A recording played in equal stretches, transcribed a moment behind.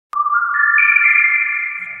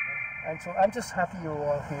And so I'm just happy you're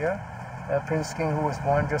all here. Prince King, who was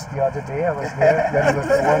born just the other day, I was there when he was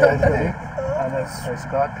born actually, and as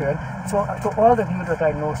godparent. So to all of you that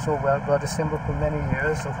I know so well, Brother Simba for many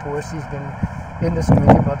years, of course he's been in this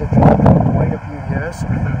community, Brother John for quite a few years,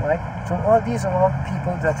 right? So all these are all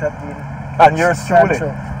people that have been and you're truly.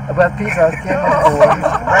 Well, Peter came and going.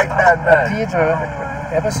 Right hand man. Peter,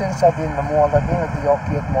 ever since I've been in the mall, I've been at the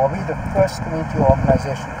Yorkgate Mall. We're the first community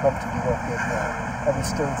organization to come to the Yorkgate Mall, and we're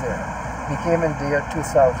still there. We came in the year 2000,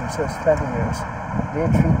 so it's 20 years. They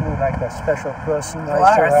treat me like a special person. I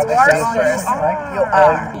still have the same person, right? You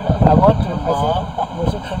are. I want to,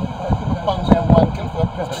 was it from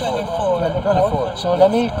 24. So let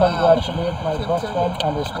me congratulate my boyfriend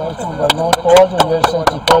and his wife, whom I've known all the years since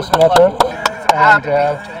he first met her. And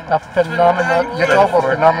a phenomenal, you talk about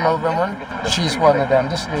phenomenal woman, she's one of them.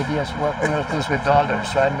 This lady has worked miracles with dollars,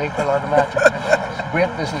 right? Make a lot of magic. Great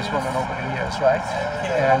businesswoman over the years, right?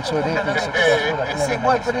 And so they've been successful at many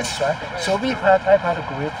things, right? So I've had a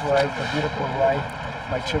great wife, a beautiful wife.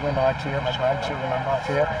 My children aren't here, my grandchildren are not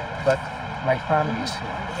here, but my family's here.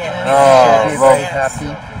 Yeah. They're very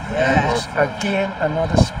happy. And it's again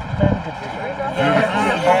another splendid day.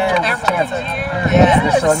 October 10th.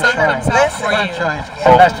 The sun shines.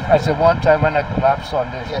 As the one time when I collapsed on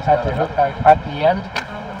this at the end,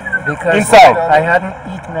 because I hadn't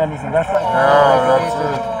eaten anything. That's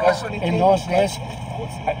right. In those days,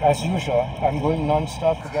 as usual, I'm going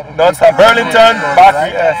non-stop to get it. Non-stop. Burlington, back,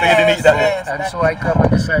 so you didn't eat that day. And so I come and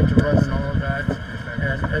decide to run and all that.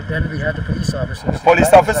 And then we had the police officers.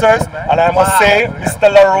 Police officers, and I must say, Mr.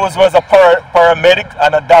 LaRose was a paramedic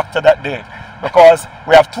and a doctor that day. Because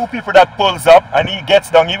we have two people that pulls up and he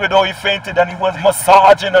gets down, even though he fainted and he was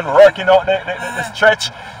massaging and working out the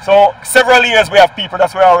stretch. So several years we have people,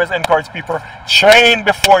 that's why I always encourage people, train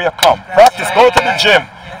before you come. Practice, go to the gym.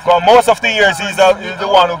 Because most of the years he's the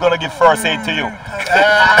one who's going to give first aid to you.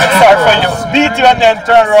 And start for you. Beat you and then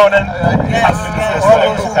turn around and all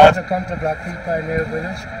those who want to come to Black Creek Pioneer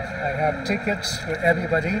Village, I have tickets for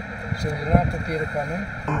everybody, so you don't have to pay to come in.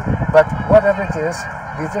 But whatever it is,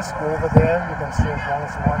 we just go over there, you can stay as long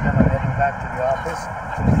as you want, then I'm heading back to the office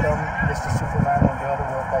to become Mr. Superman and the other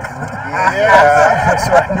work I do. Yeah.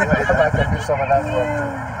 So I need to come back and do some of that work too.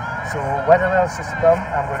 So whatever else is to come,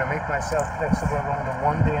 I'm going to make myself flexible around the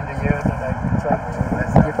one day in the year that I try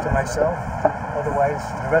to give to myself. Otherwise,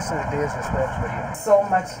 the rest of the days is spent for you. So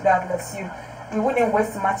much, God bless you. We wouldn't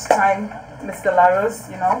waste much time, Mr. LaRose,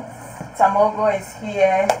 you know. Tamogo is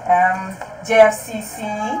here, JFCC,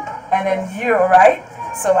 and then you, right?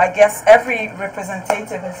 So I guess every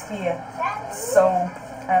representative is here. So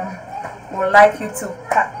we'd like you to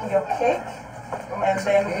cut your cake, and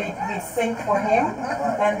then we sing for him,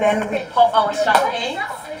 and then we pop our champagne,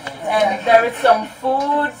 and there is some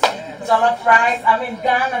food, jollof rice,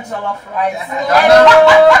 Ghana jollof rice, and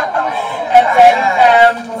then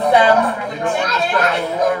some chicken.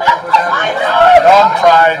 Don't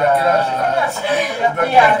try that.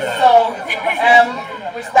 Yeah, so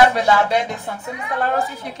we start with our birthday song. So Mr. LaRose,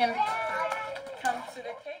 if you can come to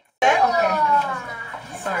the cake. Okay.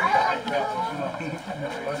 Sorry.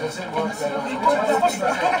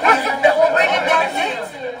 We'll bring it back.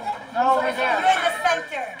 No, over there. You're in the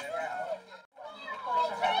center.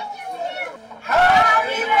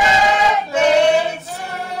 Happy birthday to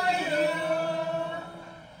you.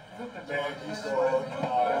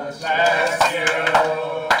 Bless you.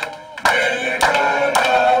 May the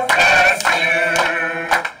God bless you.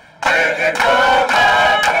 May the God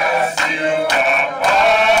bless you, Papa.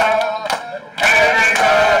 May the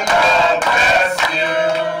God bless you.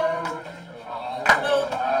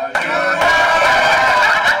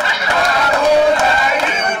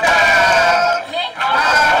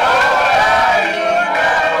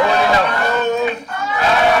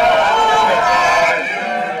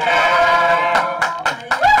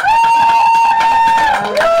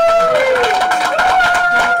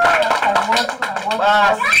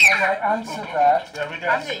 Answer that. Yeah, we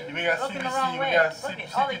got CVC, we got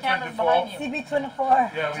CVP 24.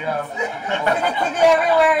 CB24. Yeah, we have. TV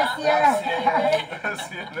everywhere, Sierra.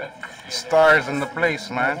 Stars in the place,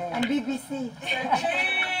 man. And BBC.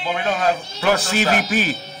 But we don't have. Plus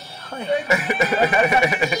CVP. And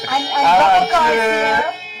Bubblegum,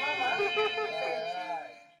 Sierra.